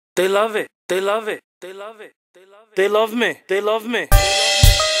They love it. They love it. They love it. They love it. They love me. They love me.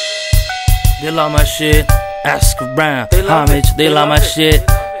 They love my shit. Ask around. Homage. They love my shit.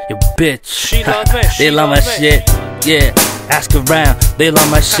 You bitch. She love me. They love my shit. Yeah. Ask around. They love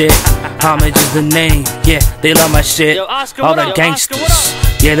my shit. Homage is the name. Yeah. They love my shit. All the gangsters.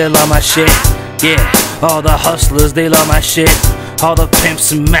 Yeah. They love my shit. Yeah. All the hustlers. They love my shit. All the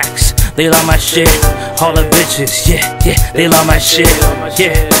pimps and max. They love my shit. All the bitches. Yeah. Yeah. They love my shit.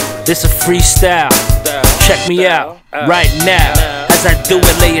 Yeah. This a freestyle. Check me out right now as I do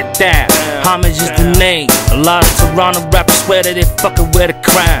it, lay it down. Homage is the name. A lot of Torona rappers swear that they fucking wear the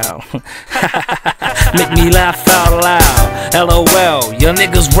crown. Make me laugh out loud. LOL, your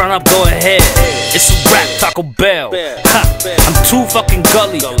niggas run up, go ahead. It's a rap Taco Bell. I'm too fucking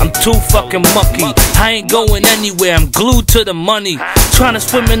gully, I'm too fucking mucky. I ain't going anywhere, I'm glued to the money. Trying to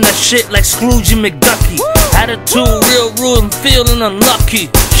swim in that shit like Scrooge and McDucky. Attitude real rude, I'm feeling unlucky.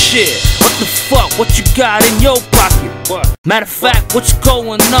 Shit, what the fuck, what you got in your pocket? Matter of fact, what you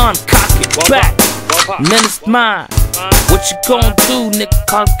going on, cock it back, and then it's mine. What you gonna do, nigga,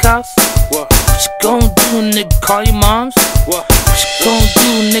 call the cops? What you gonna do, nigga, call your moms? What you gonna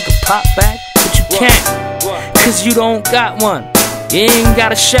do, nigga, pop back? But you can't, cause you don't got one. You ain't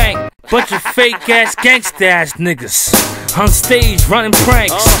got a shank. Bunch of fake ass gangsta ass niggas on stage running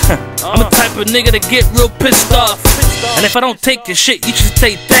pranks. I'm the type of nigga to get real pissed off. And if I don't take your shit, you should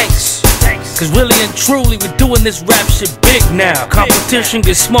say thanks. Cause really and truly, we're doing this rap shit big now. Competition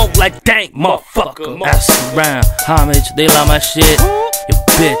gets smoked like dank, motherfucker. Ask around, homage, they love my shit. You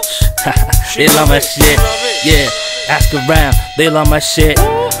bitch, they love my shit. Yeah, ask around, they love my shit.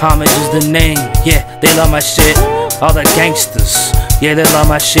 Homage is the name, yeah, they love my shit. All the gangsters, yeah, they love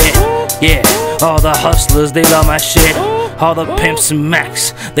my shit. Yeah, all the hustlers, they love my shit. All the pimps and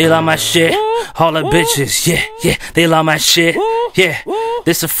max, they love my shit. All the bitches, yeah, yeah, they love my shit. Yeah,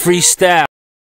 this a freestyle.